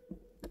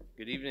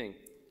Good evening.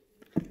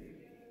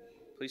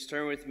 Please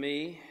turn with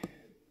me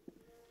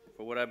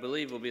for what I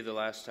believe will be the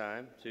last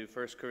time to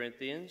 1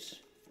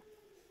 Corinthians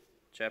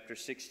chapter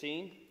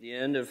 16, the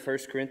end of 1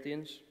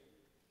 Corinthians.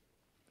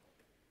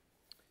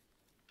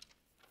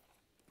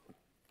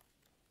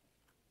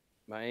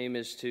 My aim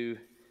is to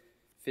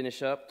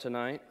finish up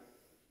tonight.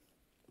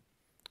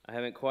 I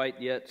haven't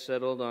quite yet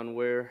settled on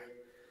where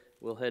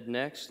we'll head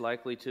next,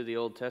 likely to the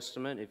Old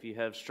Testament. If you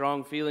have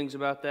strong feelings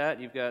about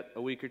that, you've got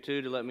a week or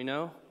two to let me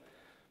know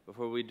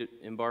before we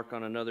embark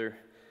on another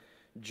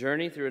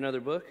journey through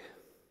another book.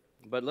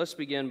 But let's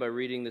begin by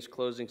reading this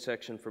closing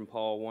section from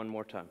Paul one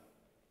more time.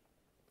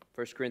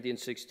 1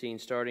 Corinthians 16,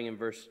 starting in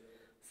verse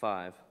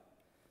 5.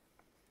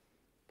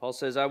 Paul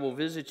says, "I will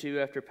visit you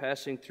after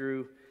passing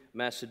through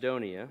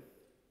Macedonia,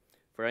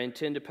 for I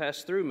intend to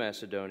pass through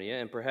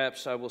Macedonia, and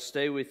perhaps I will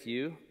stay with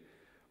you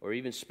or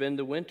even spend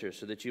the winter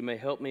so that you may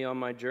help me on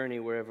my journey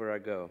wherever I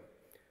go.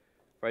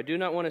 For I do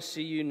not want to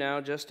see you now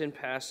just in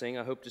passing.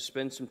 I hope to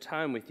spend some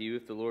time with you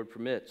if the Lord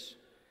permits.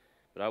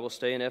 But I will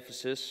stay in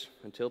Ephesus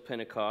until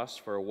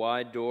Pentecost, for a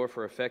wide door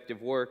for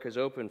effective work has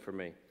opened for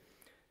me,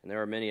 and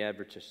there are many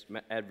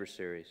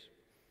adversaries.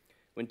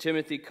 When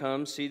Timothy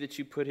comes, see that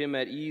you put him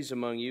at ease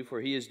among you,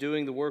 for he is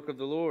doing the work of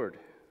the Lord,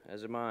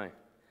 as am I.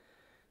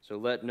 So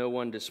let no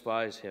one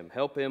despise him.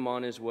 Help him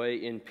on his way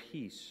in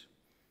peace,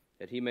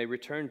 that he may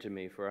return to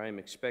me, for I am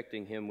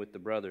expecting him with the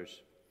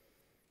brothers.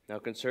 Now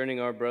concerning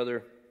our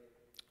brother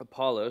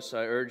Apollos,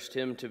 I urged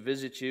him to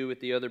visit you with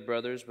the other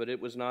brothers, but it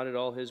was not at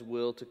all his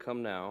will to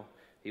come now.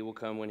 He will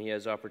come when he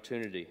has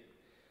opportunity.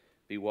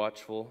 Be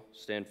watchful,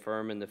 stand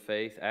firm in the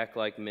faith, act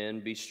like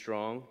men, be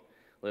strong.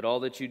 Let all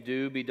that you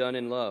do be done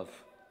in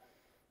love.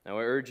 Now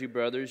I urge you,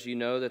 brothers, you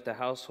know that the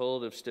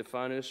household of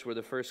Stephanus were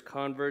the first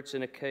converts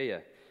in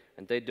Achaia,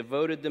 and they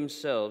devoted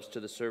themselves to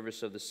the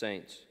service of the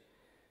saints.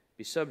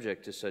 Be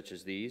subject to such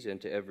as these,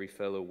 and to every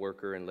fellow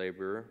worker and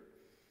laborer.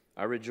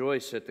 I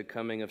rejoice at the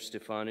coming of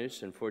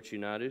Stephanus and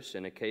Fortunatus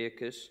and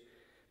Achaicus,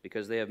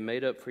 because they have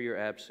made up for your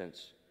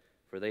absence,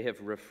 for they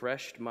have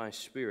refreshed my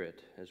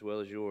spirit as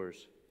well as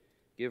yours.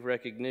 Give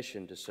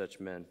recognition to such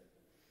men.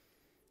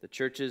 The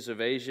churches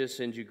of Asia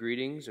send you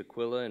greetings.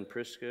 Aquila and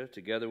Prisca,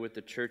 together with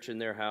the church in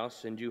their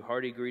house, send you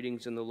hearty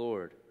greetings in the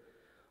Lord.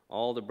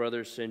 All the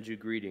brothers send you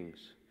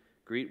greetings.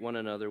 Greet one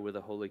another with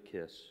a holy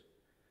kiss.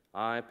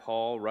 I,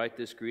 Paul, write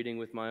this greeting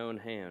with my own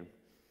hand.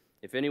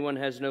 If anyone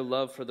has no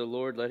love for the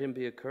Lord, let him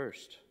be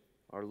accursed.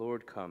 Our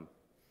Lord come.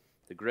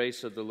 The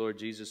grace of the Lord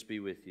Jesus be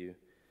with you.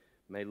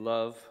 May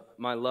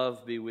my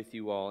love be with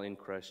you all in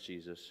Christ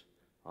Jesus.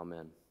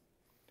 Amen."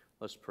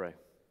 Let's pray.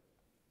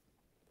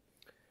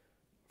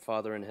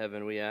 Father in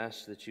heaven, we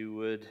ask that you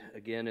would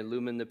again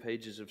illumine the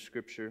pages of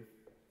Scripture.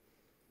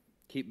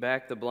 Keep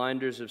back the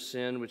blinders of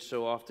sin which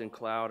so often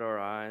cloud our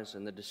eyes,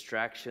 and the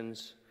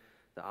distractions,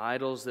 the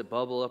idols that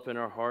bubble up in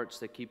our hearts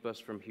that keep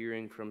us from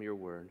hearing from your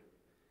word.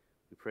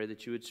 We pray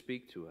that you would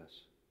speak to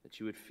us, that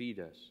you would feed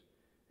us,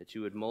 that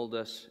you would mold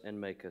us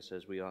and make us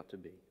as we ought to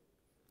be.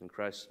 In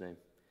Christ's name,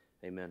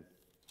 amen.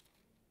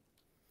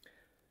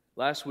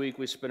 Last week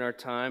we spent our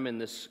time in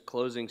this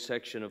closing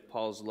section of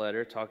Paul's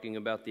letter talking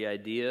about the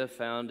idea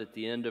found at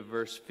the end of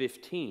verse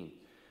 15,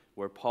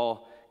 where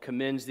Paul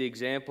commends the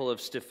example of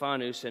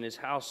Stephanus and his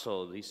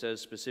household. He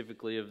says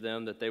specifically of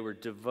them that they were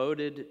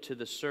devoted to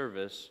the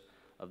service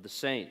of the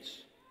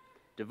saints.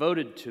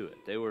 Devoted to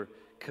it. They were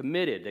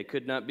committed. They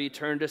could not be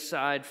turned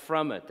aside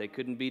from it. They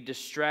couldn't be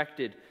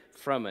distracted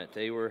from it.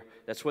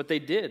 That's what they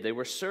did. They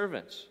were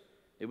servants.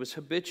 It was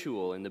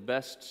habitual in the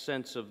best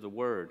sense of the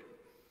word.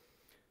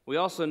 We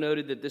also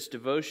noted that this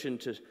devotion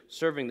to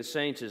serving the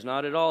saints is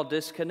not at all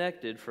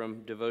disconnected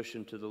from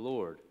devotion to the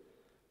Lord.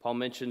 Paul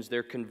mentions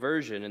their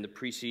conversion in the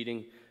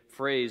preceding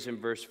phrase in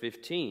verse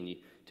 15.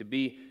 To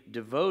be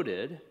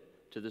devoted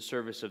to the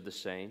service of the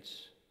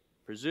saints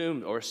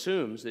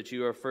assumes that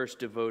you are first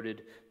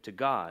devoted to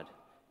God.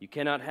 You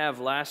cannot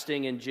have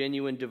lasting and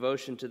genuine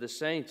devotion to the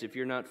saints if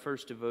you're not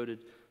first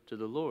devoted to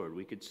the Lord.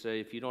 We could say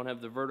if you don't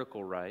have the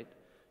vertical right,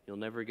 you'll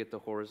never get the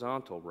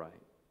horizontal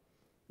right.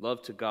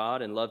 Love to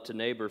God and love to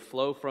neighbor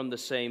flow from the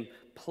same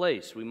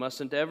place. We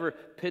mustn't ever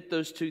pit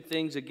those two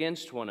things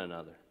against one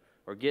another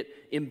or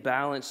get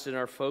imbalanced in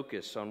our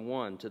focus on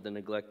one to the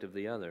neglect of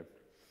the other.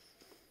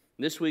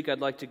 This week I'd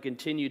like to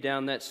continue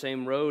down that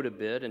same road a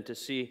bit and to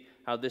see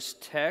how this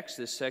text,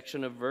 this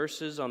section of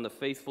verses on the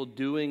faithful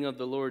doing of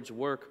the Lord's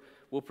work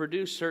will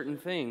produce certain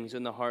things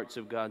in the hearts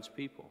of God's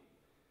people.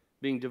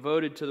 Being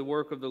devoted to the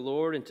work of the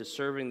Lord and to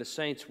serving the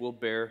saints will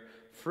bear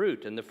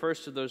fruit. And the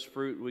first of those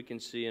fruit we can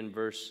see in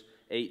verse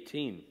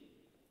 18.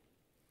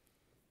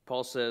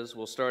 Paul says,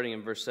 starting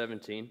in verse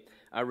 17,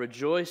 "I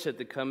rejoice at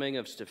the coming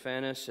of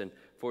Stephanus and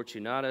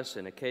Fortunatus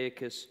and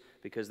Achaicus,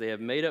 because they have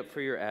made up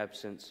for your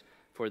absence,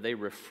 for they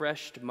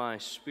refreshed my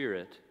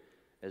spirit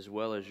as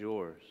well as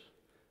yours."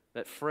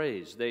 That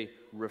phrase, they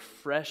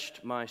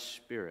refreshed my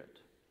spirit.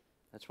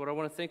 That's what I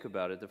want to think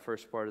about at the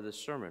first part of this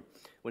sermon.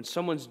 When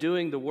someone's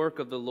doing the work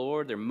of the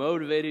Lord, they're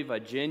motivated by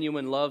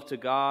genuine love to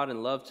God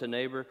and love to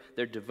neighbor,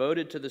 they're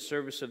devoted to the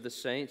service of the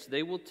saints,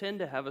 they will tend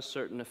to have a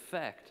certain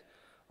effect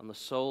on the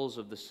souls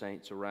of the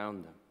saints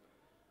around them.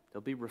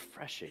 They'll be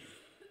refreshing.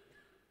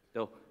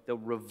 They'll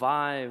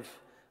revive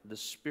the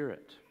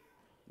spirit.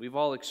 We've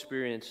all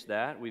experienced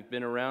that. We've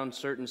been around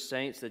certain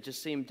saints that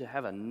just seem to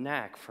have a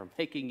knack for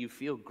making you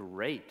feel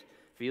great,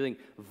 feeling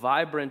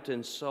vibrant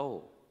in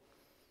soul.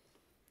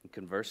 And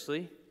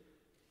conversely,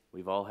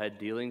 we've all had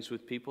dealings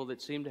with people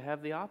that seem to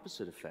have the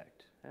opposite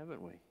effect,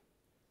 haven't we?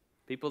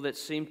 People that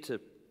seem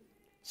to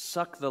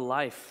suck the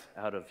life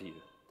out of you,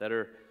 that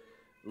are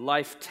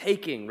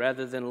life-taking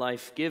rather than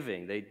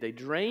life-giving. They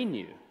drain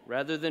you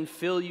rather than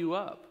fill you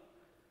up.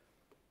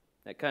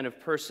 That kind of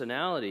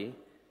personality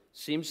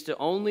seems to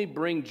only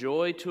bring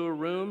joy to a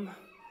room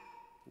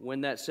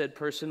when that said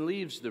person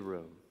leaves the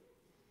room.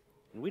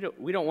 And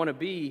we don't want to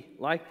be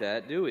like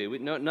that, do we?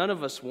 None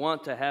of us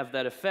want to have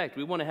that effect.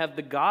 We want to have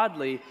the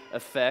godly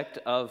effect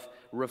of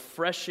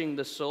refreshing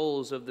the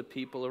souls of the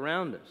people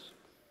around us.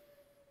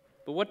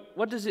 But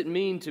what does it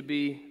mean to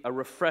be a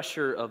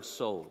refresher of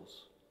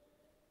souls?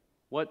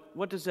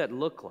 What does that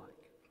look like?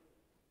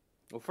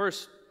 Well,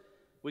 first,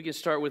 we can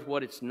start with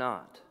what it's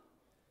not.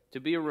 To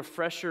be a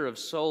refresher of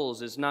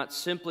souls is not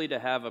simply to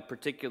have a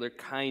particular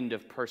kind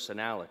of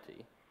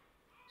personality.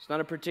 It's not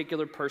a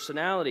particular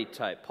personality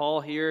type.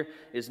 Paul here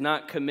is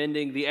not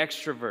commending the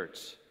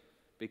extroverts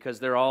because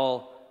they're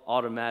all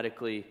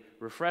automatically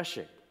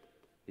refreshing.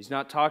 He's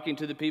not talking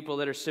to the people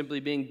that are simply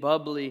being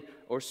bubbly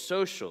or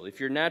social. If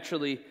you're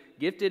naturally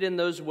gifted in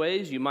those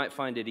ways, you might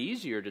find it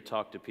easier to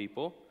talk to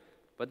people,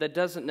 but that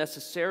doesn't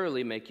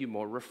necessarily make you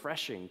more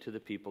refreshing to the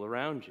people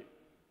around you.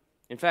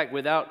 In fact,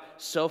 without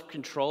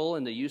self-control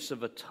and the use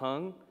of a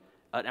tongue,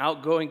 an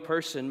outgoing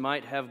person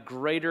might have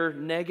greater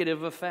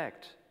negative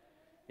effect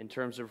in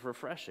terms of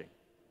refreshing.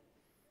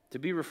 To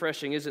be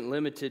refreshing isn't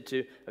limited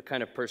to a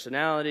kind of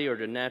personality or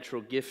to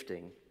natural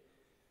gifting.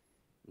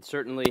 And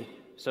certainly,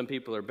 some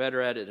people are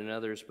better at it than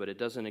others, but it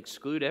doesn't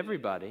exclude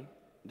everybody.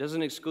 It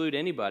doesn't exclude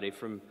anybody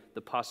from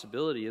the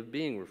possibility of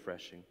being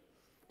refreshing.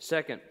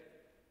 Second,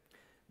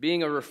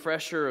 being a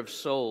refresher of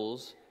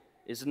souls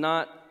is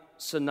not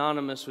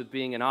synonymous with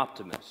being an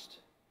optimist.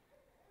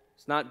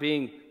 It's not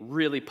being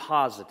really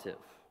positive.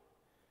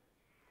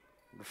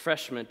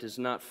 Refreshment is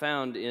not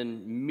found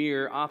in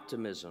mere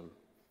optimism.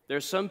 There are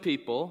some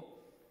people,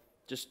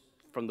 just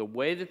from the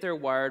way that they're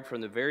wired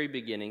from the very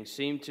beginning,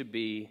 seem to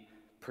be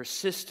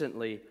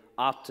persistently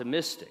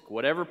optimistic.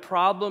 Whatever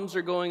problems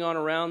are going on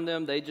around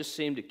them, they just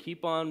seem to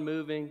keep on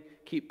moving,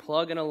 keep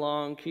plugging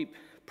along, keep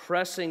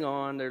pressing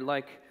on. They're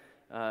like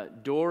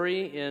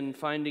Dory in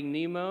Finding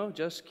Nemo,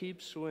 just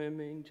keep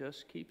swimming,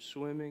 just keep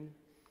swimming.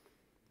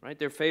 Right?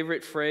 Their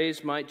favorite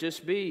phrase might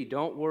just be,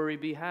 don't worry,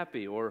 be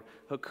happy, or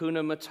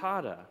Hakuna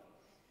Matata.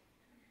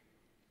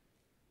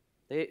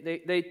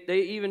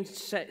 They even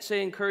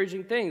say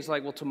encouraging things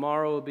like, well,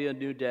 tomorrow will be a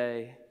new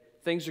day.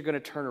 Things are going to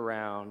turn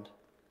around.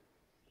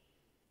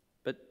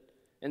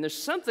 And there's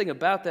something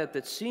about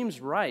that seems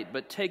right,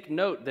 but take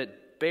note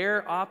that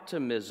bare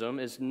optimism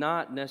is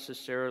not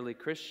necessarily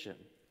Christian.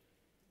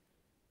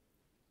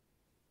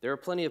 There are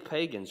plenty of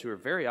pagans who are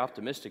very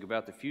optimistic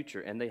about the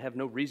future, and they have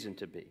no reason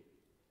to be.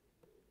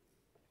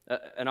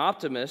 An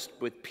optimist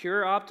with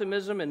pure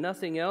optimism and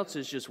nothing else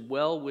is just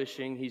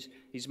well-wishing.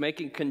 He's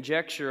making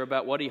conjecture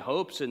about what he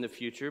hopes in the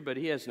future, but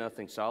he has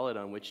nothing solid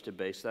on which to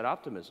base that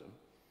optimism.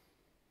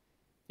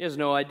 He has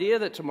no idea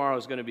that tomorrow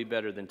is going to be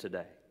better than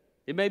today.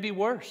 It may be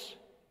worse.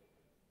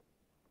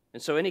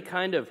 And so any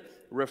kind of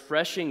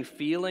refreshing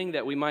feeling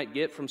that we might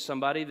get from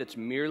somebody that's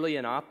merely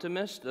an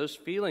optimist, those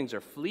feelings are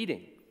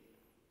fleeting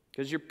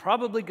because you're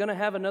probably going to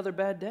have another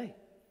bad day.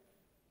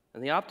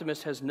 And the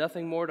optimist has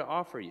nothing more to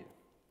offer you.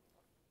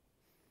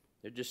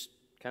 They're just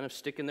kind of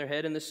sticking their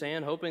head in the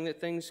sand, hoping that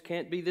things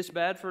can't be this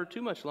bad for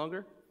too much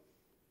longer.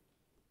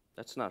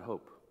 That's not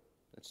hope.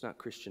 That's not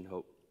Christian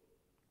hope.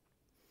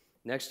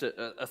 Next,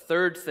 a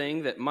third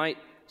thing that might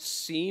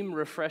seem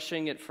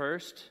refreshing at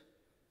first,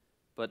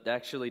 but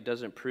actually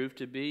doesn't prove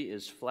to be,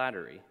 is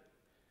flattery.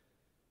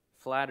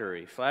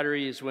 Flattery.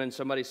 Flattery is when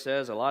somebody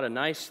says a lot of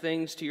nice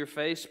things to your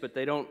face, but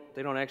they don't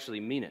actually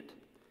mean it.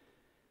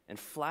 And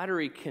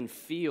flattery can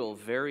feel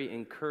very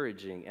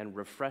encouraging and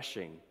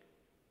refreshing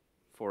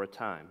for a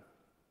time.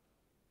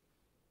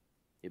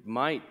 It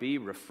might be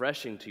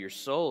refreshing to your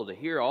soul to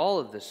hear all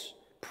of this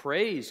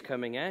praise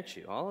coming at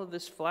you, all of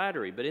this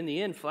flattery, but in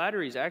the end,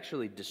 flattery is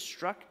actually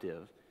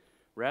destructive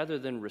rather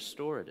than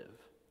restorative.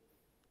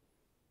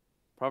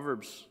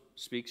 Proverbs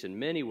speaks in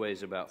many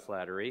ways about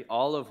flattery,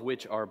 all of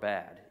which are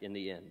bad in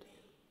the end.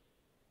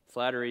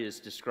 Flattery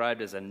is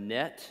described as a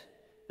net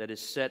that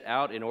is set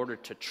out in order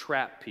to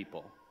trap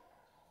people.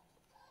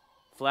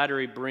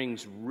 Flattery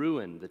brings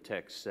ruin, the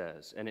text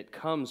says, and it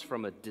comes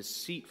from a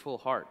deceitful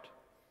heart.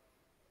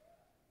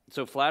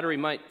 So flattery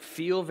might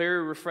feel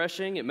very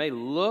refreshing. It may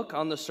look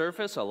on the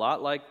surface a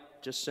lot like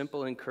just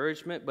simple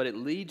encouragement, but it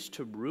leads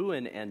to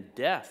ruin and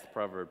death,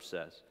 Proverbs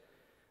says.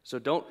 So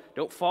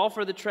don't fall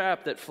for the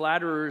trap that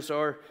flatterers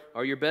are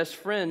your best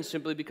friends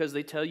simply because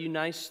they tell you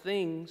nice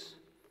things.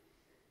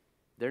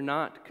 They're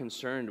not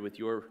concerned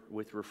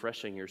with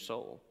refreshing your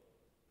soul.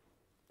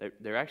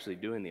 They're actually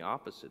doing the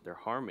opposite. They're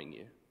harming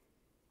you.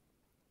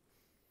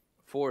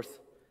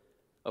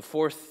 A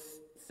fourth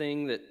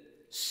thing that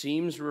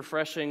seems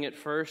refreshing at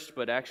first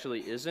but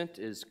actually isn't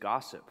is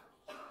gossip.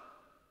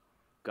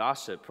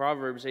 Gossip.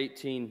 Proverbs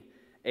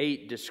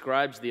 18:8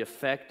 describes the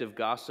effect of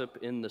gossip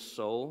in the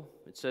soul.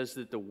 It says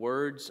that the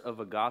words of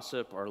a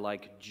gossip are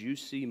like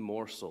juicy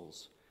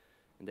morsels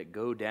and that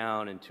go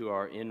down into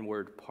our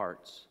inward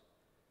parts.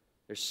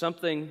 There's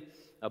something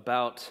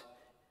about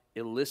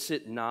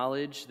illicit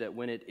knowledge that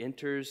when it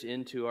enters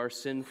into our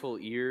sinful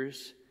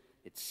ears,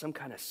 it's some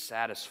kind of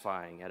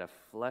satisfying at a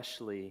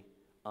fleshly,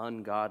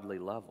 ungodly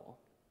level.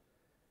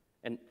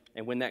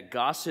 And when that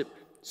gossip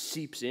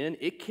seeps in,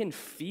 it can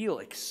feel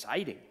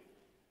exciting,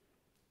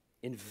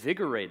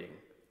 invigorating,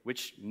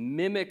 which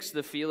mimics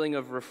the feeling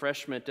of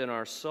refreshment in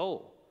our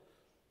soul.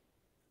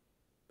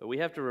 But we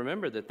have to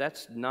remember that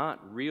that's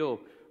not real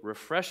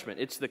refreshment.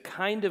 It's the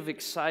kind of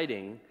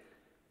exciting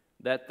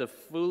that the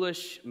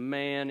foolish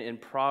man in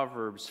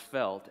Proverbs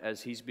felt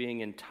as he's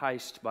being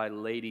enticed by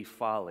Lady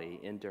Folly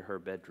into her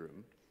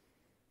bedroom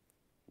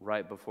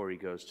right before he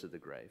goes to the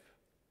grave.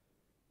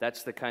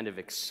 That's the kind of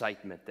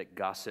excitement that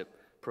gossip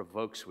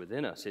provokes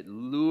within us. It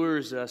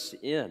lures us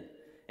in.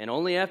 And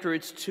only after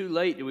it's too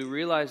late do we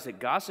realize that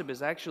gossip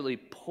is actually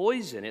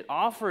poison. It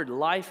offered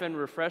life and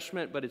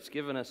refreshment, but it's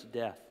given us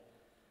death.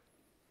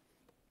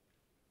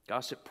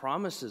 Gossip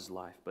promises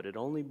life, but it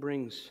only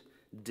brings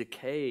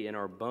decay in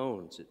our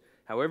bones.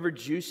 However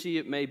juicy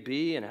it may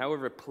be and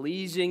however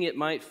pleasing it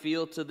might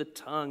feel to the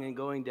tongue and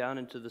going down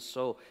into the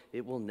soul,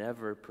 it will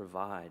never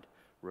provide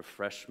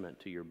refreshment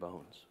to your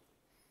bones.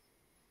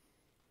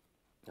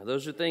 Now,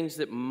 those are things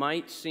that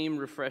might seem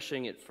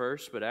refreshing at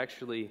first, but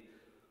actually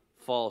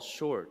fall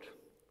short.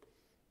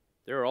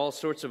 There are all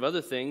sorts of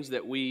other things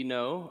that we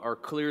know are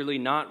clearly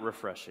not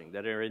refreshing,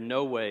 that are in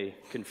no way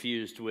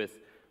confused with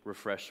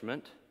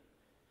refreshment.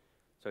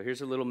 So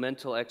here's a little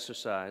mental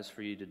exercise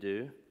for you to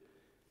do.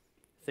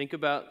 Think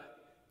about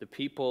the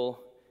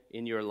people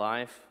in your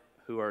life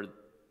who are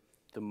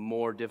the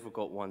more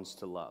difficult ones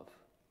to love,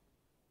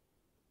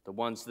 the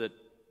ones that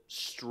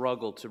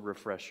struggle to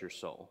refresh your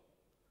soul.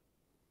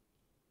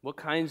 What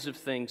kinds of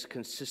things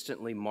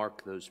consistently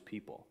mark those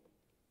people?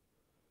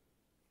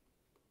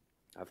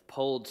 I've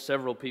polled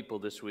several people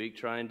this week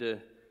trying to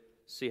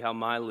see how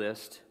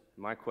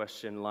my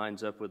question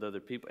lines up with other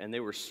people, and they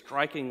were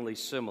strikingly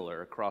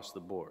similar across the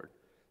board.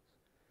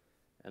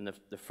 And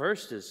the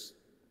first is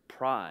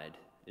pride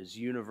is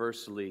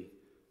universally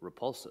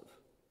repulsive.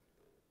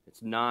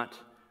 It's not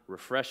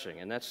refreshing,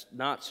 and that's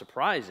not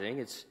surprising.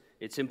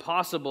 It's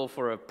impossible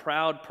for a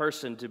proud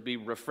person to be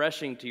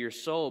refreshing to your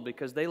soul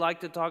because they like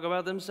to talk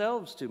about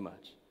themselves too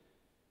much.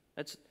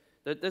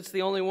 That's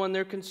the only one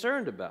they're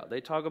concerned about.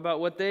 They talk about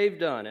what they've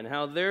done and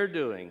how they're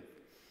doing,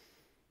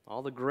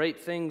 all the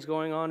great things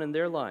going on in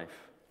their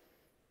life.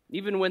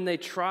 Even when they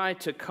try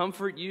to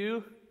comfort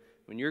you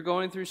when you're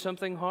going through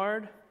something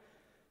hard,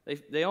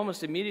 they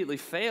almost immediately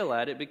fail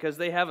at it because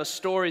they have a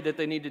story that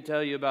they need to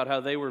tell you about how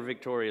they were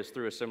victorious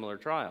through a similar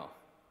trial,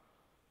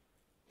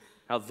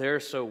 how they're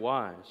so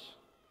wise.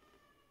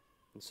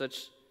 And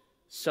such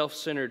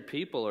self-centered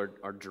people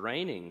are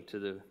draining to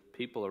the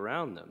people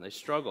around them.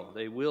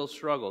 They will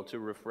struggle to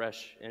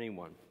refresh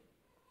anyone.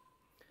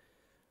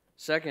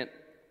 Second,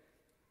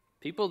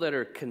 people that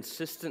are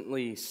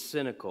consistently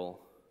cynical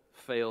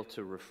fail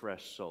to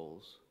refresh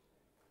souls.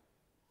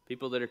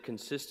 People that are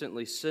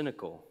consistently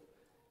cynical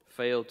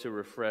fail to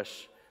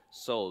refresh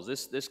souls.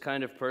 This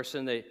kind of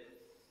person, they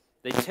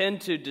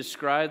tend to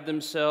describe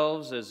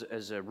themselves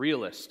as a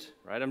realist,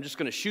 right? I'm just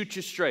going to shoot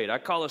you straight. I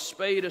call a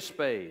spade a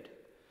spade.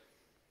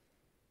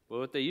 Well,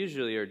 what they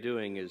usually are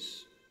doing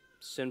is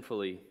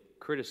sinfully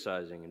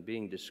criticizing and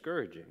being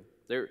discouraging.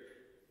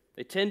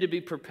 They tend to be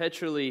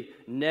perpetually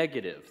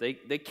negative.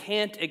 They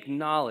can't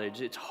acknowledge,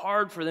 it's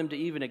hard for them to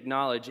even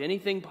acknowledge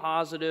anything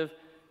positive,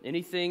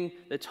 anything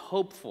that's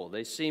hopeful.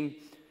 They seem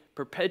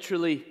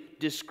perpetually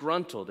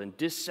disgruntled and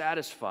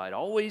dissatisfied,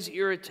 always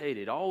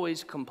irritated,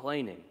 always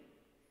complaining.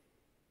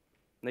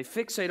 And they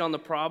fixate on the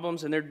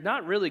problems, and they're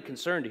not really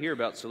concerned to hear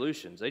about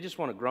solutions. They just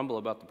want to grumble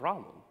about the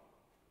problem.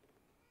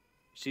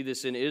 You see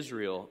this in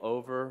Israel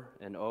over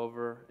and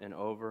over and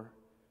over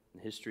in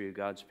the history of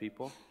God's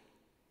people.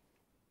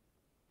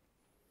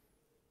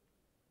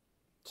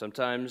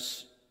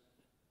 Sometimes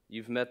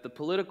you've met the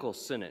political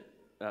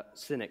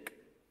cynic.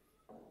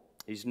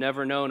 He's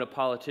never known a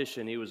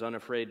politician he was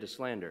unafraid to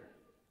slander.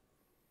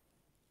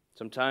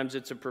 Sometimes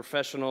it's a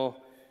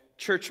professional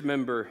church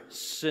member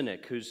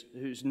cynic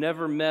who's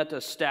never met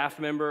a staff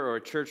member or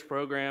a church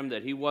program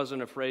that he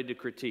wasn't afraid to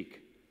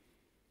critique,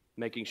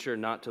 making sure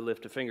not to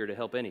lift a finger to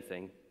help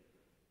anything,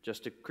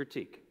 just to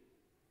critique.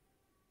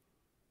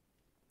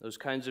 Those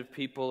kinds of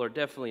people are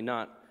definitely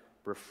not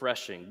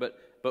refreshing,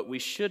 but we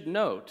should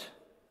note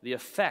the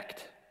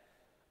effect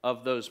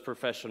of those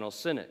professional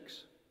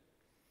cynics.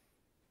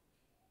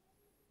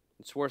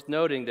 It's worth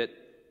noting that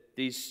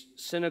these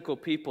cynical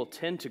people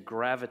tend to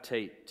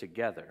gravitate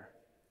together.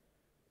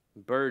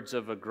 Birds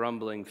of a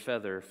grumbling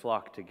feather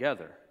flock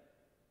together.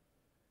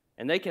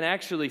 And they can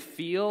actually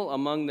feel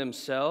among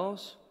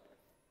themselves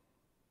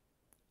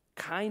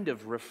kind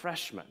of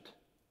refreshment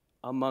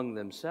among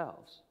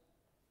themselves.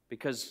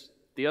 Because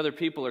the other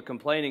people are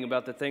complaining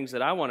about the things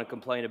that I want to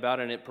complain about,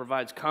 and it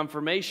provides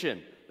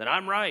confirmation that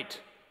I'm right.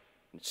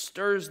 It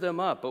stirs them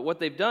up. But what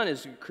they've done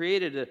is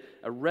created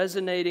a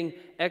resonating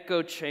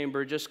echo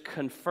chamber, just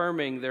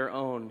confirming their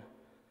own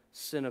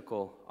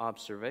cynical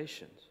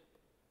observations.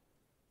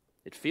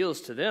 It feels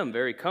to them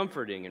very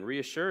comforting and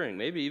reassuring,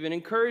 maybe even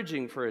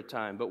encouraging for a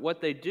time. But what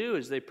they do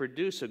is they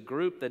produce a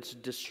group that's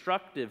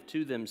destructive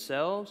to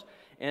themselves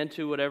and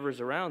to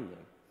whatever's around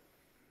them.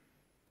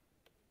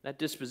 That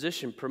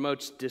disposition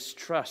promotes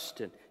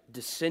distrust and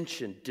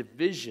dissension,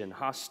 division,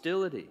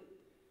 hostility.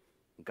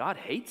 God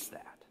hates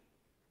that.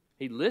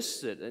 He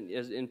lists it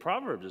in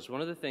Proverbs as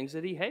one of the things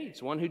that he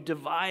hates, one who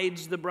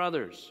divides the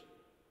brothers,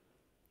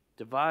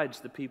 divides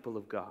the people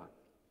of God.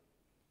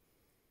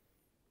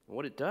 And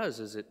what it does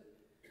is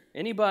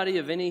anybody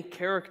of any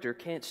character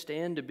can't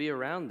stand to be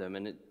around them,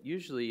 and it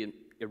usually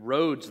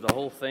erodes the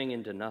whole thing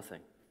into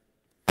nothing.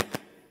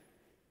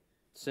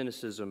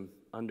 Cynicism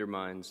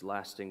undermines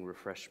lasting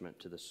refreshment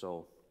to the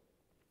soul.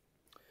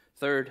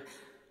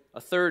 A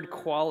third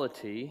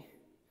quality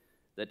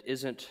that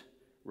isn't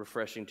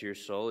refreshing to your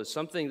soul is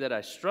something that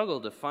I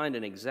struggle to find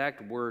an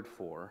exact word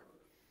for,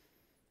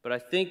 but I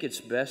think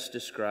it's best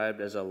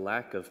described as a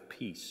lack of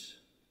peace.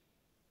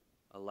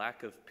 A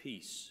lack of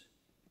peace.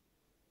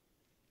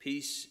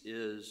 Peace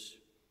is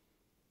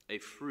a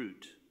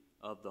fruit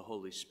of the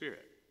Holy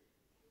Spirit.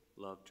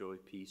 Love, joy,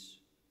 peace.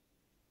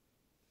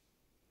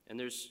 And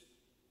there's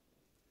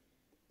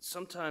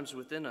sometimes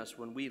within us,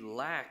 when we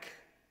lack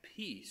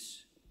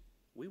peace,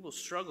 we will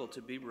struggle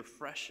to be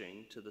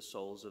refreshing to the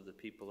souls of the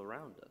people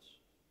around us.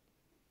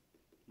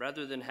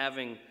 Rather than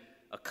having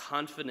a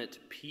confident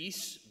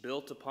peace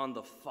built upon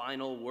the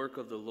final work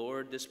of the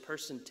Lord, this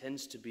person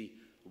tends to be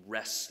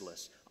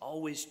restless,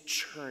 always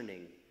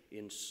churning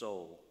in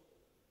soul.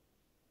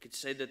 You could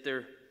say that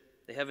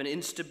they have an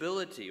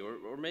instability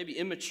or maybe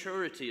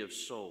immaturity of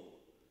soul.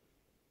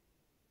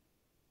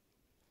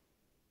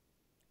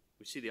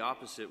 We see the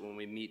opposite when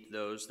we meet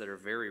those that are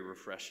very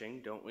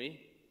refreshing, don't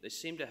we? They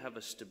seem to have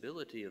a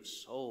stability of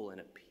soul and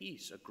a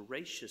peace, a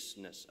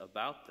graciousness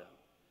about them,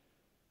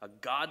 a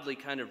godly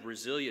kind of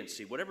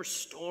resiliency. Whatever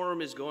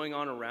storm is going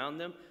on around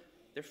them,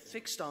 they're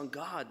fixed on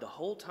God the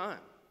whole time.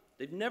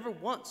 They've never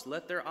once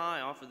let their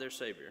eye off of their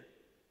Savior,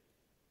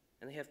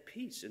 and they have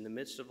peace in the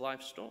midst of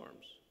life's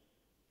storms.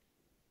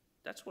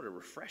 That's what a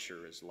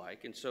refresher is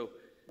like. And so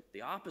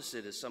the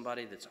opposite is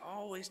somebody that's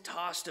always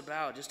tossed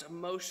about, just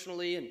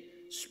emotionally and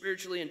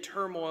spiritually in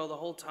turmoil the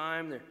whole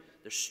time.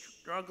 They're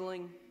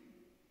struggling.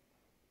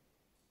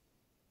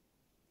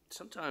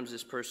 Sometimes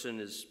this person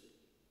is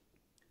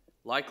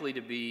likely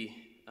to be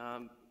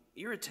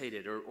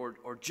irritated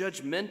or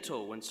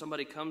judgmental when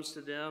somebody comes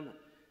to them.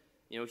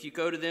 You know, if you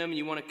go to them and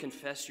you want to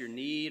confess your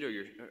need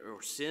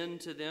or sin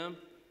to them,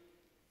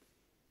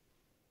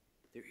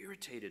 they're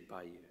irritated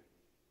by you.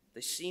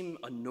 They seem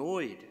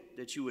annoyed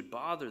that you would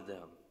bother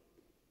them.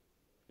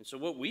 And so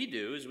what we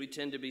do is we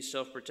tend to be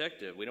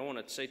self-protective. We don't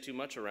want to say too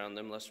much around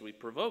them lest we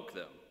provoke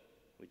them.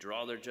 We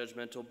draw their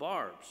judgmental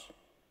barbs.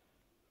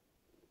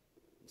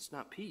 It's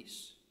not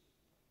peace.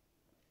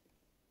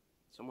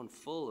 Someone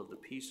full of the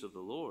peace of the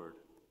Lord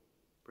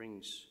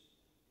brings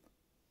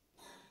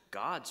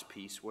God's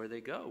peace where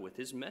they go with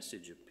his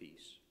message of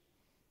peace.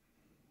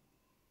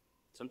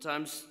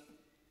 Sometimes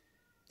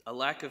a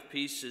lack of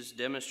peace is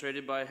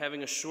demonstrated by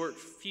having a short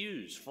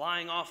fuse,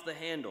 flying off the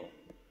handle.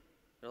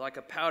 They're like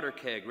a powder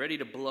keg, ready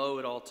to blow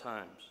at all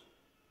times.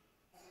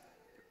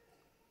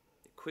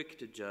 They're quick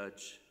to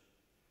judge,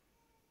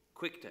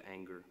 quick to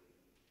anger.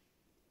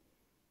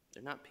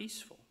 They're not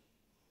peaceful.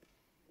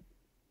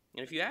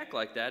 And if you act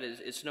like that,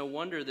 it's no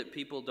wonder that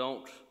people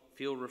don't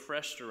feel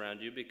refreshed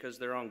around you, because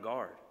they're on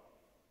guard.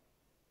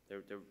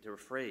 They're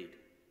afraid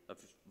of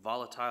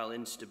volatile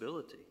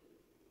instability.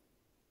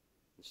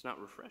 It's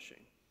not refreshing.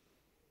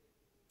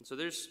 And so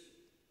there's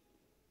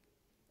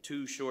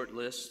two short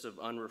lists of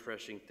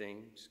unrefreshing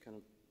things, kind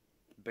of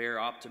bare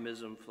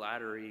optimism,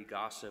 flattery,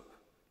 gossip,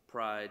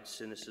 pride,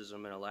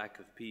 cynicism, and a lack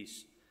of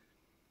peace.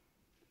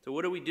 So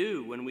what do we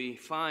do when we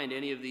find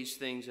any of these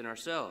things in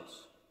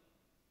ourselves?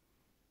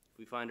 If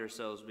we find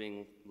ourselves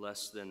being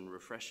less than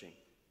refreshing,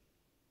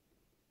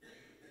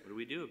 what do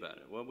we do about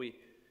it? Well,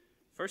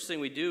 first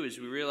thing we do is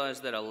we realize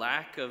that a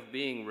lack of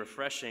being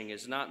refreshing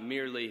is not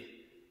merely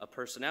a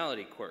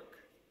personality quirk.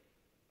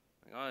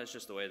 Like, oh, it's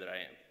just the way that I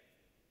am.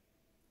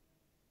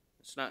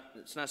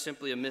 It's not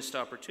simply a missed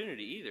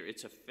opportunity either.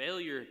 It's a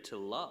failure to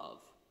love.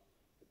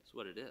 That's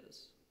what it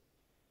is.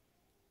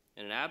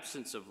 And an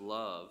absence of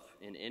love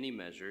in any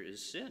measure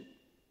is sin.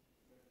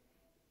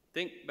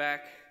 Think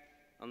back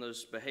on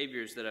those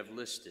behaviors that I've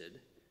listed,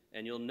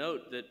 and you'll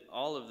note that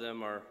all of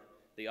them are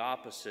the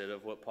opposite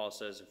of what Paul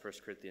says in 1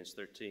 Corinthians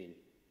 13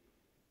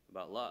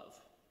 about love.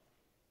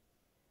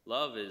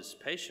 Love is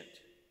patient,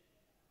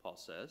 Paul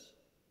says.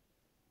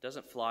 It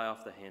doesn't fly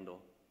off the handle.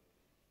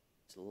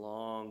 It's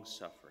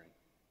long-suffering.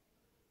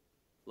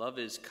 Love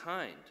is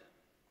kind,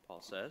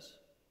 Paul says,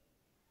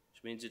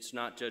 which means it's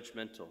not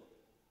judgmental.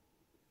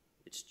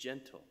 It's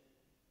gentle.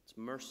 It's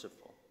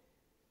merciful.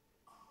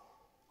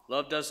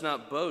 Love does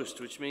not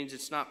boast, which means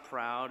it's not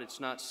proud, it's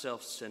not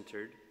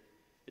self-centered.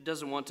 It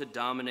doesn't want to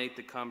dominate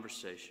the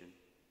conversation.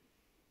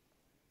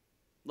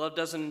 Love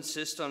doesn't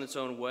insist on its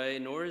own way,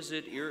 nor is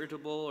it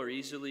irritable or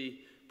easily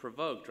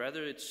provoked.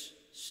 Rather, it's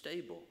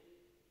stable,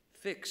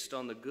 fixed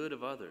on the good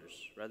of others,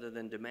 rather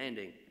than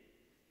demanding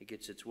it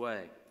gets its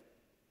way.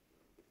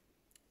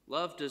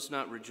 Love does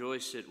not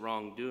rejoice at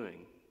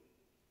wrongdoing,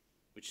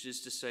 which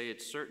is to say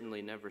it's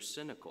certainly never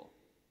cynical.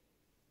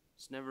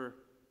 It's never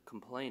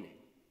complaining.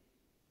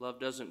 Love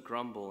doesn't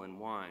grumble and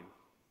whine.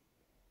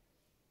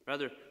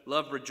 Rather,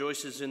 love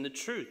rejoices in the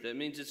truth. That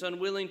means it's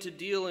unwilling to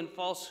deal in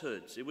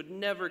falsehoods. It would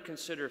never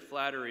consider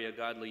flattery a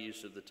godly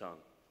use of the tongue.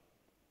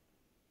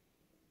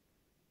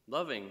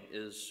 Loving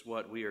is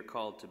what we are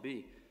called to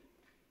be.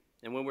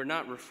 And when we're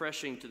not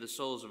refreshing to the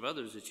souls of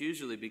others, it's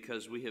usually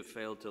because we have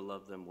failed to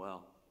love them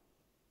well.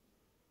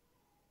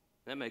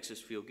 That makes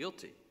us feel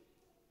guilty.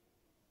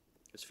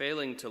 Because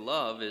failing to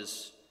love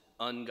is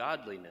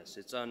ungodliness,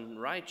 it's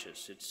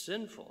unrighteous, it's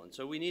sinful, and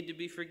so we need to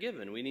be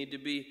forgiven, we need to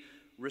be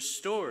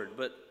restored.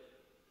 But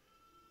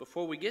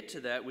before we get to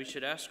that, we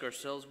should ask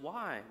ourselves,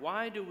 why?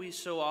 Why do we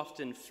so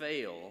often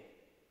fail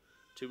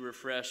to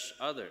refresh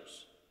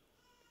others?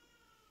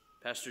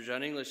 Pastor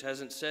Jon English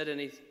hasn't said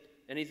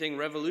anything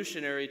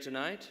revolutionary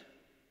tonight.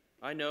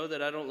 I know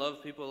that I don't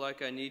love people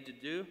like I need to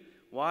do.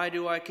 Why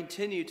do I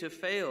continue to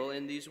fail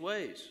in these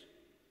ways?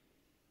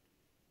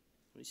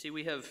 You see,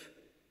 we have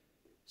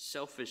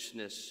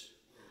selfishness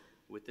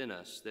within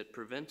us that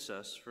prevents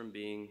us from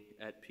being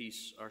at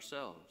peace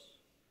ourselves.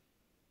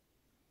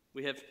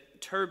 We have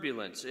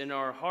turbulence in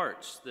our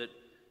hearts that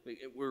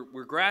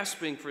we're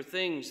grasping for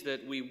things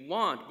that we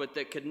want but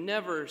that could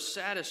never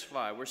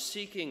satisfy. We're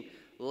seeking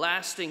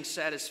lasting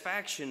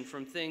satisfaction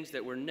from things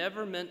that were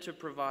never meant to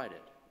provide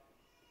it.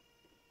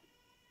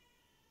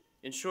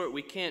 In short,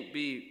 we can't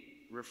be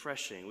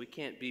refreshing, we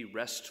can't be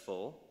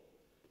restful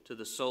to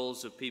the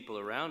souls of people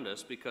around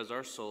us because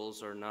our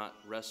souls are not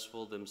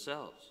restful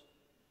themselves.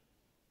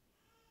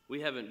 We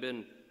haven't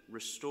been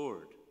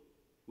restored.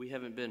 We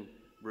haven't been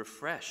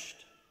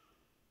refreshed.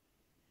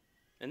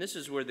 And this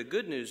is where the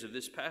good news of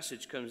this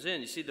passage comes in.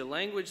 You see, the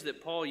language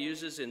that Paul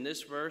uses in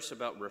this verse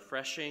about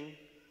refreshing,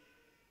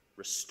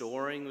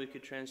 restoring, we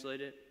could translate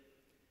it,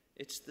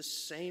 it's the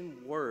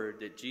same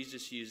word that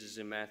Jesus uses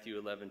in Matthew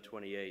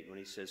 11:28 when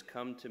he says,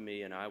 "Come to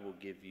me and I will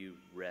give you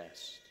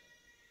rest."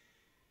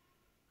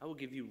 I will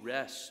give you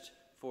rest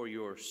for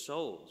your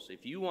souls.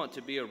 If you want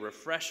to be a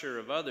refresher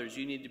of others,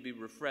 you need to be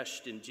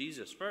refreshed in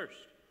Jesus first.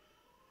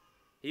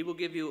 He will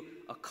give you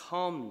a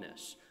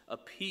calmness, a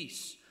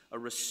peace, a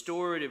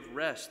restorative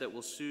rest that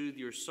will soothe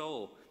your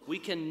soul. We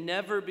can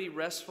never be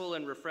restful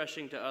and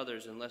refreshing to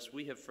others unless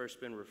we have first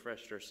been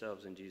refreshed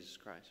ourselves in Jesus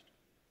Christ.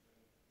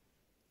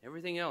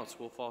 Everything else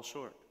will fall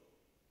short.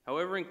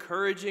 However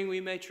encouraging we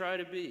may try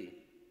to be,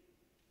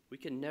 we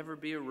can never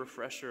be a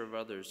refresher of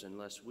others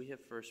unless we have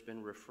first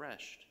been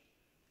refreshed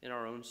in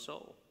our own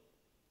soul.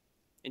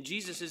 And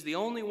Jesus is the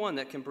only one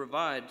that can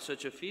provide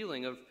such a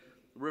feeling of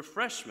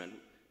refreshment.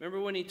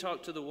 Remember when he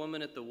talked to the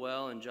woman at the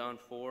well in John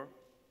 4?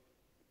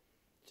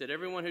 He said,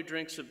 "Everyone who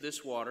drinks of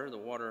this water, the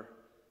water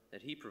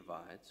that he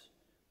provides,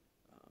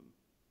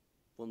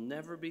 will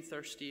never be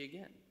thirsty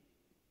again."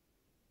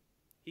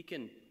 He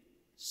can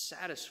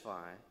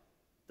satisfy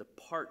the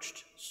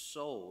parched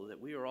soul that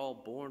we are all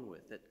born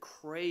with, that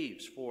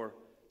craves for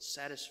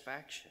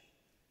satisfaction.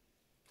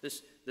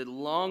 The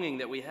longing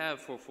that we have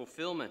for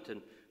fulfillment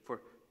and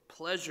for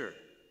pleasure,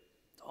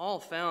 it's all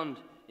found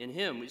in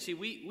him. You see,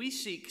 we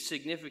seek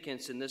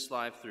significance in this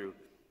life through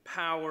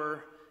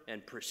power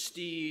and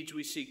prestige.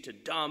 We seek to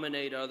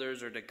dominate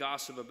others or to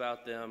gossip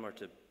about them or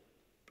to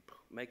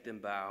make them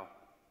bow.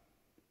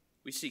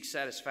 We seek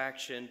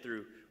satisfaction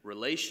through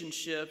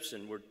relationships,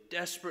 and we're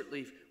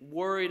desperately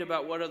worried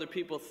about what other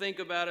people think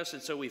about us,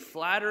 and so we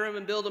flatter them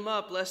and build them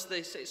up lest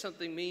they say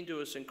something mean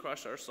to us and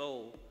crush our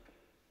soul.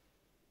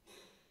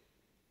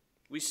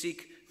 We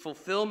seek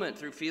fulfillment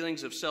through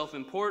feelings of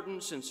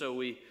self-importance, and so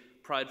we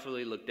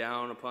pridefully look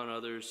down upon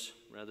others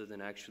rather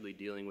than actually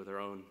dealing with our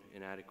own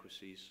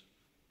inadequacies.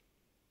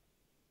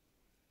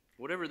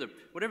 Whatever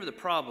the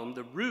problem,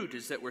 the root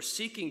is that we're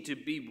seeking to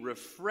be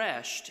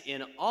refreshed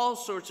in all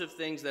sorts of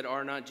things that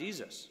are not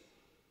Jesus.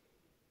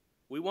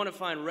 We want to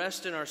find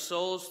rest in our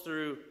souls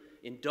through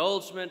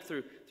indulgence,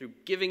 through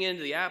giving in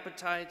to the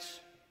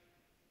appetites,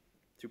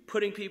 through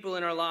putting people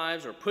in our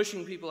lives or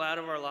pushing people out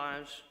of our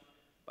lives,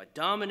 by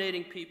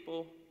dominating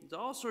people. There's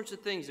all sorts of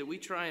things that we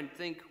try and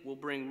think will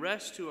bring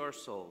rest to our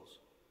souls,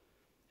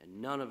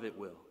 and none of it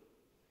will.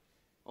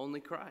 Only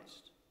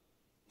Christ.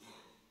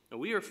 Now,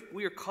 we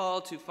are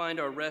called to find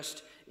our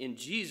rest in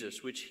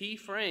Jesus, which he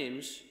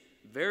frames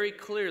very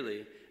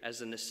clearly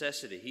as a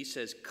necessity. He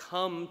says,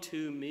 "Come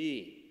to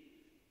me,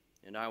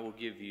 and I will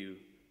give you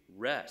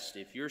rest."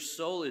 If your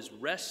soul is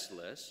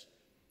restless,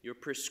 your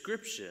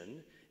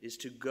prescription is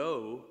to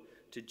go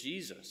to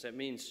Jesus. That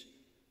means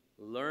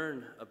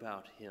learn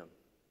about him.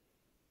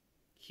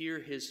 Hear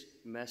his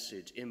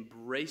message.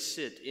 Embrace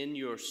it in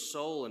your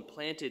soul and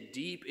plant it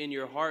deep in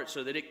your heart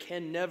so that it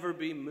can never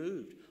be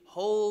moved.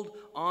 hold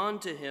on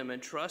to him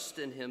and trust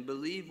in him.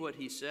 Believe what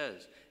he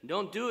says. And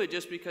don't do it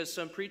just because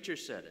some preacher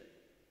said it.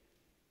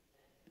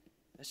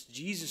 That's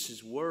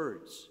Jesus'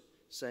 words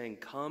saying,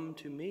 come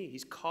to me.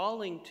 He's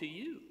calling to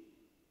you.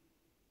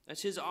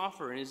 That's his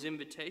offer and his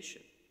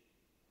invitation.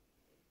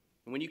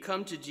 And when you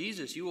come to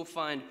Jesus, you will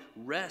find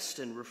rest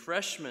and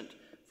refreshment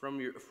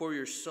for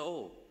your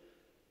soul.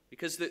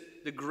 Because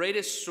the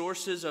greatest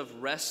sources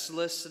of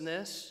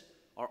restlessness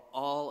are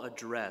all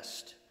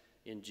addressed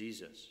in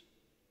Jesus.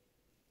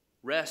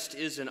 Rest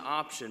is an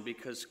option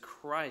because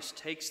Christ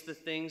takes the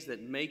things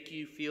that make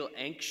you feel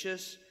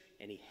anxious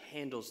and he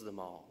handles them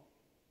all.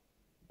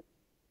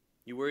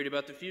 You worried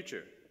about the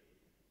future?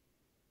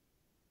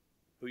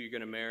 Who you're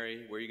going to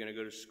marry, where you're going to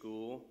go to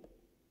school,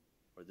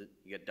 or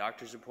you got a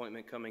doctor's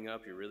appointment coming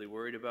up, you're really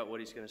worried about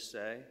what he's going to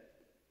say.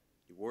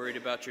 You're worried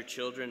about your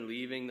children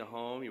leaving the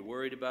home, you're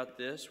worried about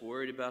this,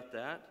 worried about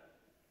that.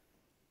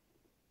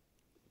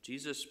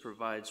 Jesus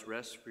provides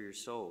rest for your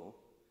soul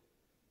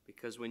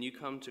because when you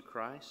come to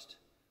Christ,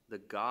 the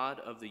God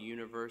of the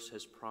universe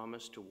has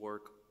promised to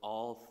work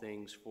all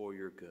things for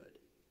your good.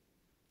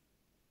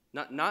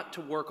 Not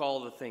to work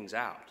all the things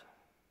out,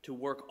 to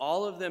work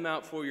all of them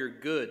out for your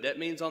good. That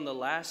means on the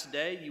last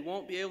day, you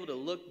won't be able to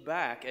look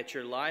back at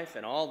your life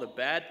and all the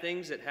bad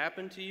things that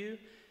happened to you.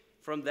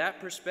 From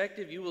that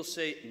perspective, you will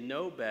say,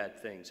 no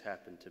bad things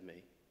happened to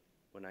me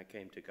when I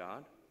came to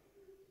God.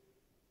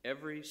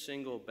 Every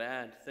single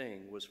bad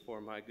thing was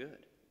for my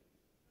good.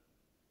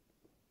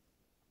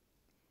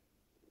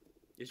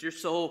 Is your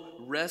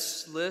soul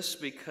restless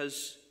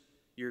because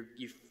you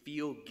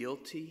feel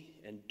guilty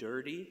and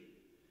dirty?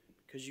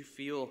 Because you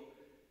feel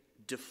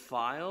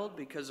defiled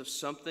because of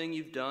something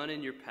you've done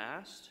in your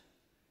past?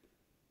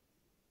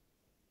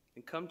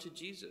 And come to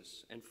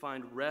Jesus and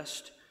find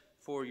rest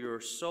for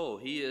your soul.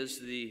 He is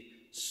the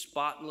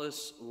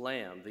spotless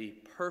lamb, the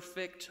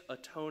perfect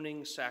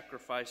atoning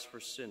sacrifice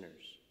for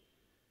sinners.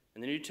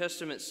 And the New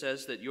Testament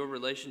says that your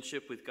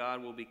relationship with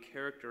God will be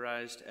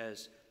characterized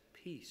as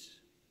peace.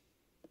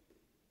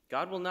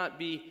 God will not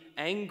be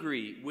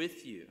angry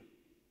with you.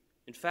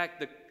 In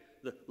fact,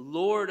 the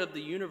Lord of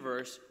the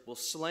universe will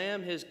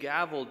slam his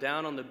gavel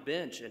down on the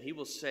bench and he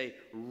will say,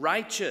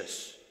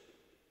 righteous.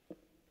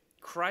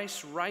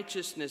 Christ's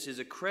righteousness is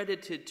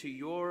accredited to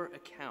your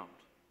account.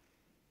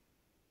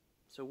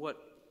 So what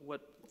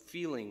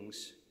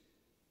feelings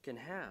can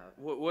have?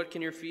 What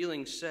can your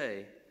feelings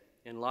say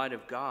in light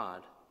of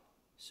God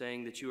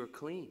saying that you are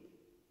clean?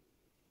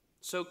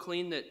 So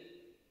clean that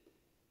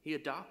he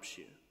adopts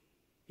you.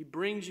 He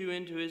brings you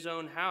into his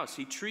own house.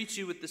 He treats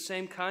you with the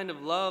same kind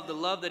of love, the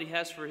love that he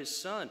has for his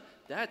son.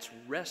 That's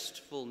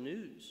restful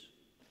news.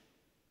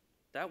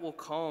 That will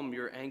calm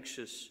your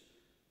anxious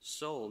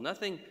soul.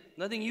 Nothing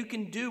you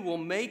can do will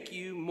make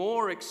you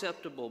more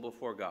acceptable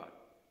before God.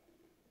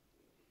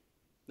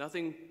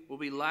 Nothing will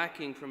be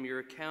lacking from your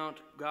account.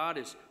 God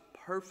is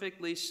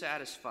perfectly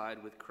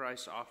satisfied with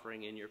Christ's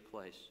offering in your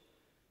place,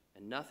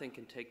 and nothing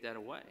can take that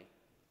away.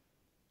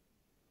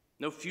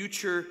 No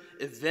future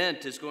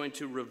event is going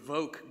to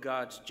revoke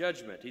God's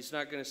judgment. He's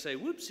not going to say,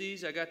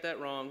 whoopsies, I got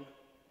that wrong.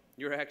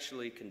 You're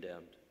actually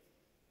condemned.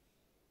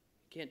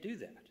 He can't do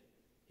that.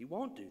 He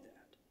won't do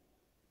that.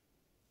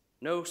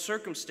 No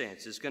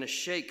circumstance is going to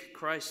shake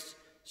Christ's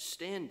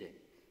standing.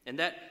 And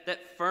that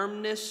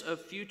firmness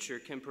of future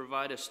can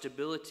provide a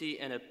stability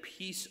and a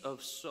peace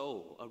of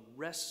soul, a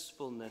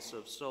restfulness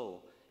of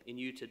soul in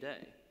you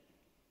today.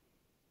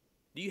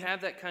 Do you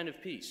have that kind of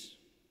peace?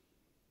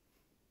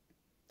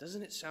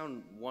 Doesn't it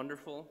sound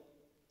wonderful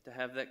to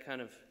have that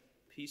kind of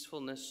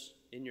peacefulness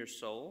in your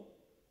soul?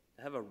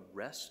 To have a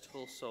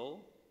restful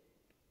soul?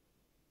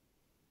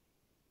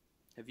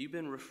 Have you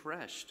been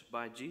refreshed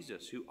by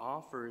Jesus who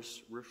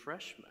offers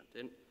refreshment?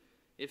 And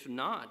if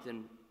not,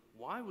 then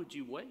why would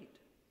you wait?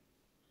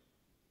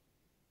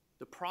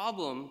 The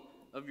problem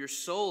of your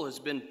soul has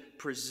been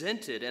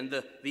presented, and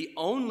the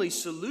only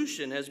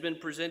solution has been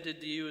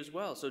presented to you as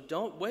well. So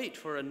don't wait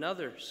for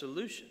another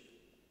solution.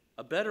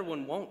 A better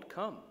one won't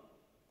come.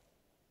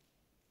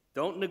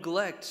 Don't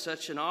neglect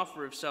such an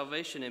offer of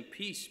salvation and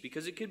peace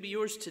because it could be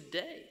yours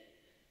today.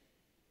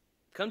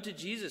 Come to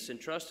Jesus and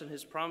trust in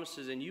his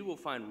promises and you will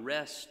find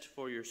rest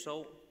for your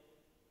soul.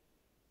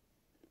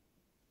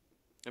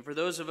 And for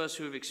those of us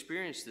who have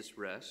experienced this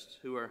rest,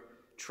 who are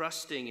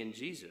trusting in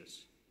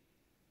Jesus,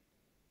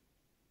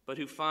 but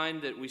who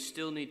find that we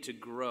still need to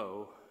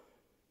grow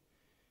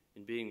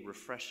in being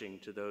refreshing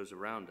to those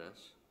around us,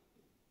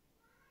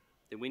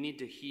 then we need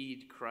to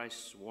heed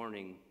Christ's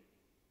warning,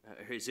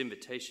 his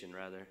invitation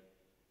rather,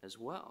 as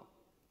well.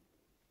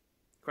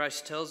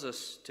 Christ tells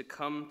us to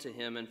come to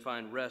him and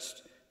find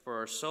rest for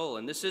our soul.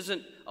 And this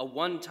isn't a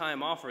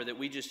one-time offer that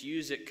we just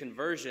use at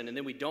conversion and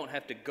then we don't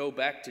have to go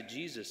back to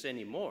Jesus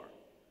anymore.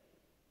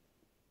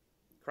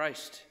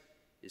 Christ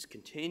is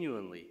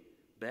continually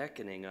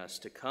beckoning us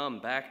to come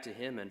back to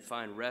him and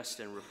find rest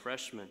and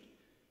refreshment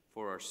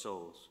for our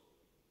souls.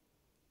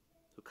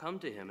 So come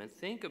to him and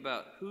think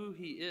about who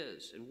he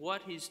is and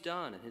what he's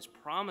done and his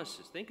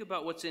promises. Think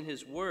about what's in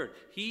his word.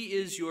 He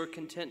is your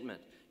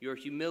contentment. your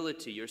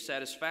humility, your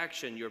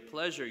satisfaction, your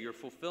pleasure, your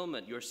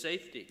fulfillment, your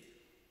safety.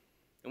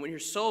 And when your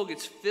soul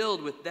gets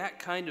filled with that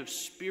kind of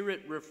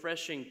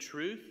spirit-refreshing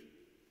truth,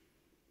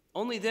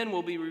 only then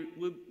will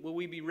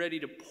we be ready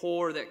to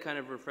pour that kind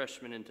of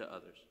refreshment into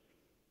others.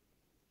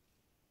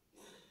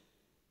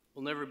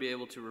 We'll never be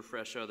able to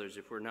refresh others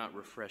if we're not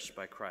refreshed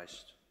by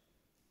Christ.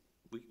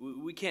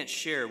 We can't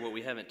share what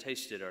we haven't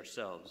tasted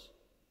ourselves.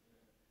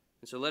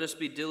 And so let us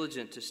be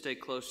diligent to stay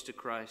close to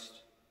Christ,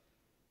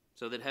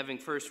 so that having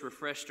first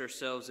refreshed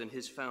ourselves in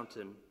his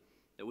fountain,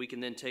 that we can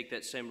then take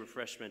that same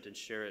refreshment and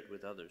share it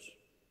with others.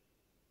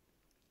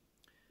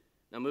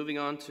 Now, moving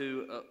on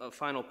to a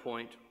final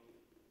point,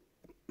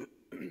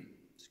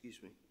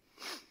 excuse me,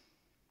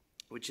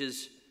 which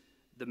is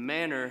the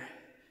manner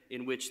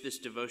in which this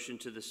devotion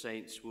to the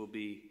saints will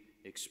be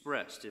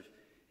expressed.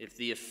 If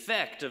the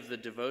effect of the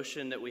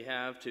devotion that we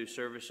have to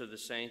service of the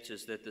saints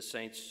is that the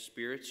saints'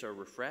 spirits are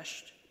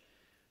refreshed,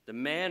 the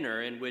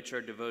manner in which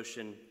our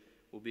devotion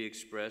will be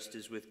expressed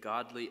is with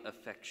godly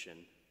affection.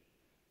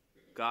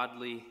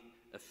 Godly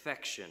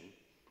affection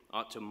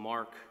ought to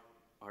mark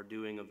our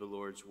doing of the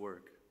Lord's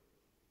work.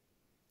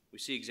 We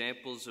see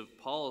examples of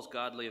Paul's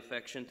godly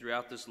affection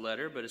throughout this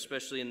letter, but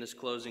especially in this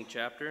closing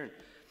chapter. In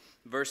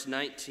verse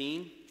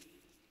 19,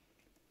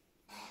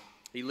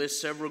 he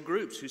lists several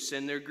groups who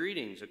send their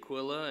greetings.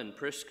 Aquila and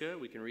Prisca,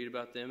 we can read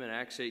about them in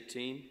Acts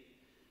 18.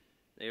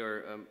 They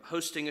are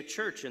hosting a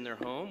church in their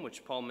home,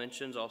 which Paul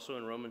mentions also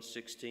in Romans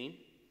 16.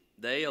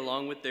 They,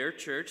 along with their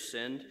church,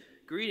 send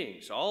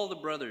greetings. All the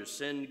brothers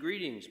send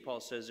greetings, Paul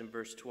says in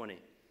verse 20.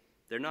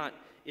 They're not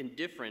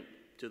indifferent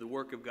to the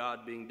work of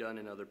God being done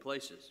in other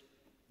places.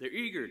 They're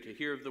eager to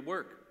hear of the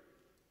work,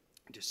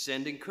 to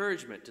send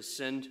encouragement, to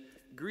send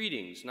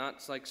greetings,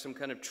 not like some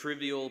kind of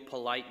trivial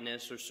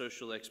politeness or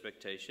social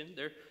expectation.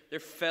 They're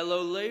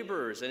fellow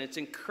laborers, and it's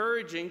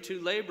encouraging to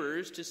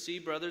laborers to see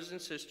brothers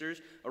and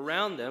sisters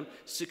around them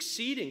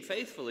succeeding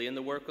faithfully in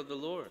the work of the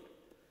Lord.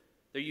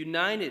 They're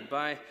united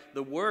by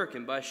the work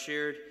and by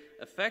shared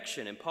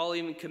affection. And Paul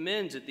even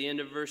commends at the end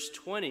of verse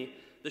 20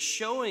 the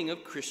showing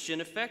of Christian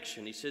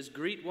affection. He says,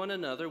 "Greet one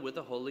another with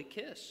a holy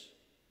kiss."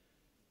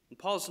 And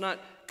Paul's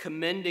not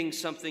commending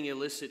something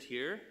illicit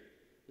here.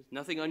 There's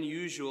nothing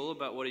unusual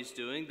about what he's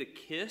doing. The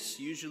kiss,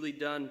 usually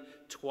done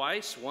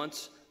twice,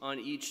 once on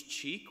each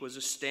cheek, was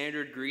a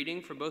standard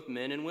greeting for both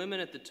men and women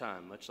at the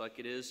time, much like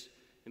it is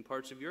in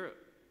parts of Europe,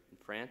 in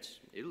France,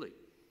 Italy.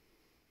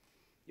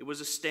 It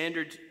was a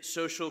standard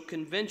social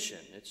convention.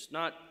 It's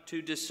not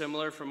too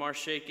dissimilar from our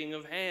shaking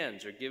of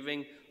hands or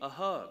giving a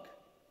hug.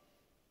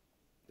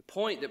 The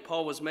point that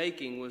Paul was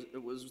making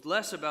was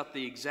less about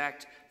the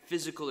exact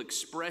physical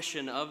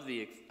expression of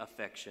the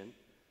affection,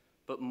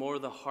 but more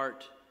the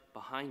heart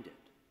behind it.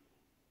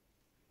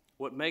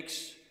 What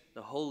makes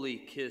the holy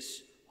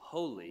kiss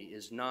holy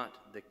is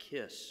not the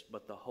kiss,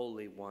 but the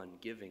Holy One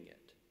giving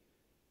it.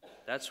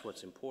 That's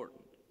what's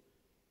important.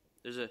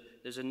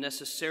 There's a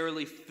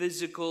necessarily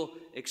physical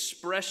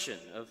expression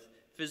of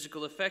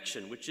physical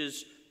affection, which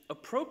is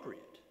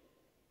appropriate.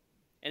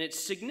 And its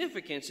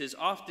significance is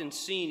often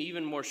seen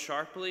even more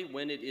sharply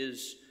when it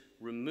is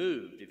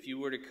removed. If you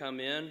were to come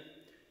in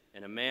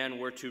and a man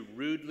were to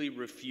rudely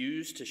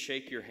refuse to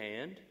shake your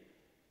hand,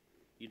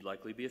 you'd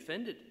likely be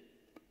offended,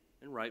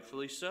 and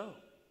rightfully so.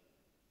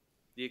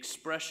 The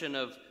expression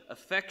of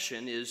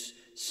affection is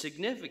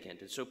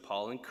significant, and so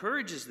Paul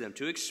encourages them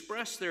to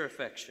express their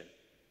affection.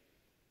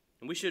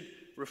 And we should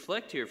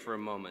reflect here for a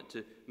moment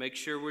to make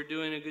sure we're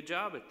doing a good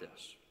job at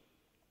this.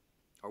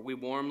 Are we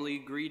warmly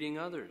greeting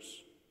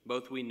others,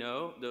 both we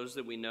know, those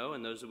that we know,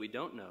 and those that we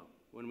don't know,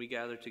 when we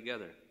gather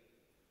together?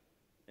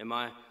 Am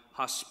I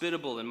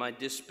hospitable in my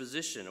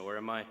disposition, or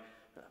am I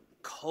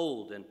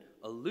cold and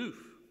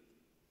aloof?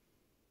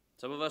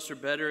 Some of us are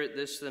better at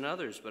this than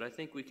others, but I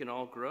think we can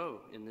all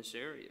grow in this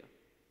area.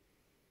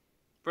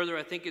 Further,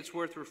 I think it's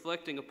worth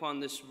reflecting upon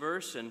this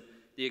verse and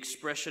the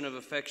expression of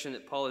affection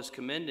that Paul is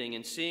commending,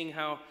 and seeing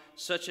how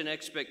such an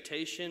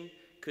expectation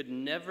could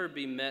never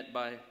be met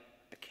by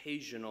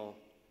occasional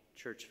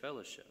church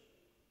fellowship.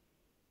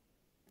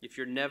 If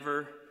you're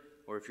never,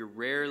 or if you're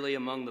rarely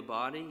among the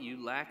body,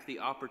 you lack the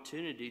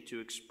opportunity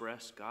to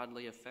express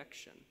godly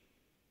affection.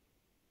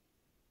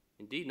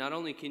 Indeed, not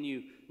only can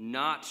you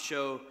not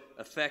show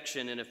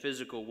affection in a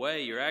physical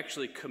way, you're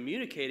actually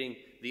communicating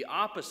the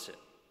opposite.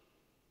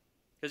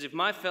 Because if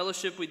my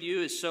fellowship with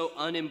you is so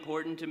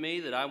unimportant to me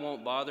that I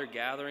won't bother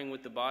gathering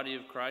with the body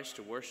of Christ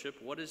to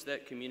worship, what does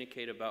that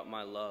communicate about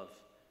my love,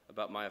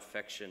 about my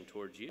affection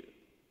towards you? It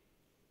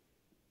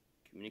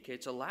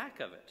communicates a lack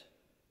of it,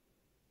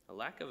 a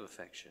lack of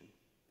affection.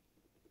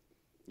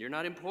 You're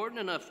not important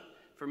enough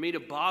for me to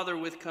bother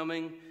with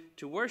coming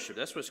to worship.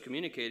 That's what's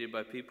communicated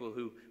by people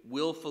who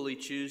willfully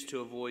choose to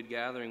avoid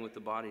gathering with the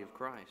body of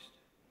Christ.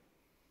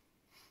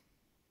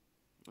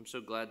 I'm so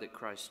glad that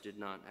Christ did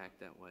not act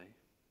that way.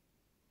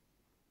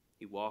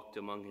 He walked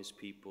among his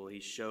people.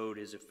 He showed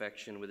his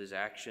affection with his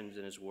actions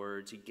and his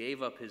words. He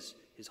gave up his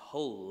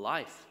whole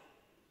life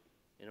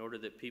in order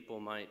that people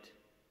might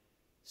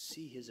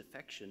see his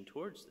affection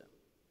towards them.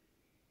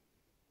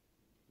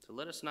 So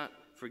let us not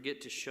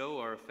forget to show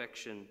our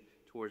affection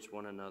towards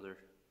one another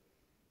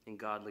in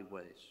godly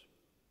ways.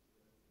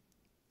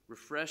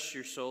 Refresh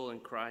your soul in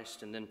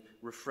Christ, and then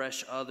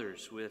refresh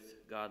others with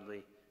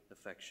godly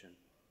affection.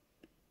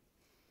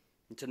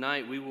 And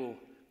tonight we will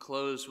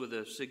close with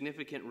a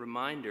significant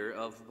reminder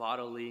of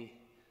bodily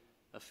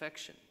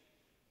affection.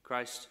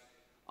 Christ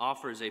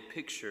offers a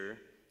picture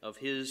of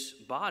his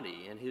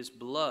body and his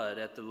blood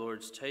at the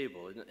Lord's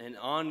table, an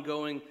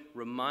ongoing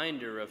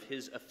reminder of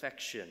his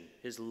affection,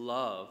 his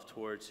love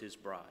towards his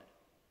bride.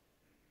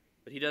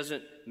 But he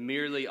doesn't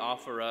merely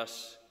offer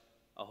us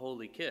a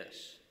holy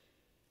kiss.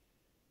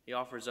 He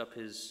offers up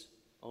his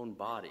own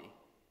body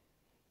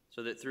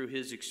so that through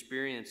his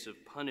experience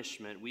of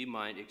punishment, we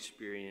might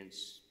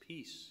experience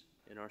peace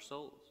in our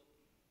souls.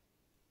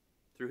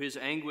 Through his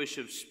anguish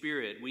of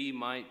spirit, we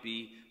might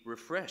be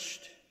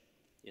refreshed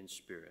in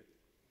spirit.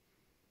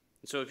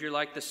 And so if you're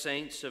like the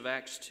saints of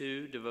Acts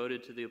 2,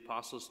 devoted to the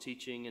apostles'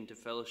 teaching and to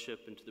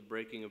fellowship and to the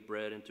breaking of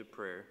bread and to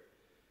prayer,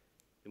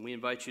 then we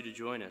invite you to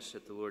join us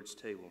at the Lord's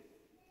table.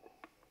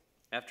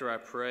 After I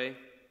pray,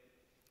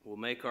 we'll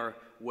make our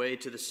way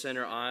to the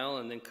center aisle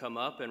and then come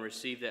up and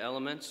receive the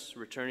elements,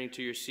 returning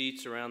to your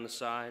seats around the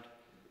side.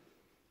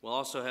 We'll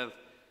also have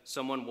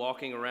someone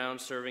walking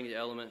around serving the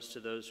elements to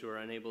those who are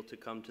unable to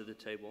come to the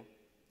table.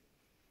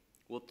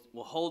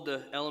 We'll hold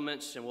the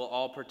elements and we'll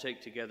all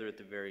partake together at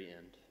the very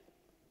end.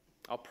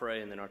 I'll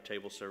pray and then our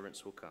table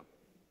servants will come.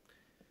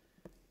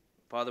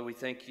 Father, we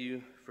thank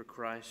you for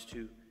Christ,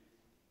 who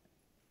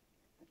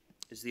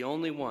is the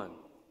only one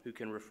who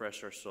can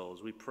refresh our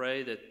souls. We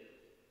pray that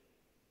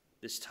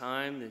this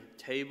time, the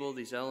table,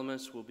 these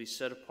elements will be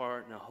set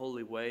apart in a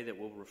holy way that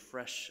will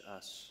refresh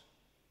us,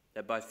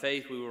 that by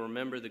faith we will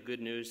remember the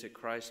good news that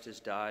Christ has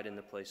died in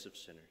the place of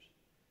sinners.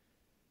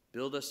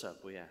 Build us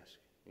up, we ask.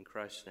 In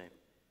Christ's name,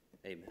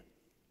 amen.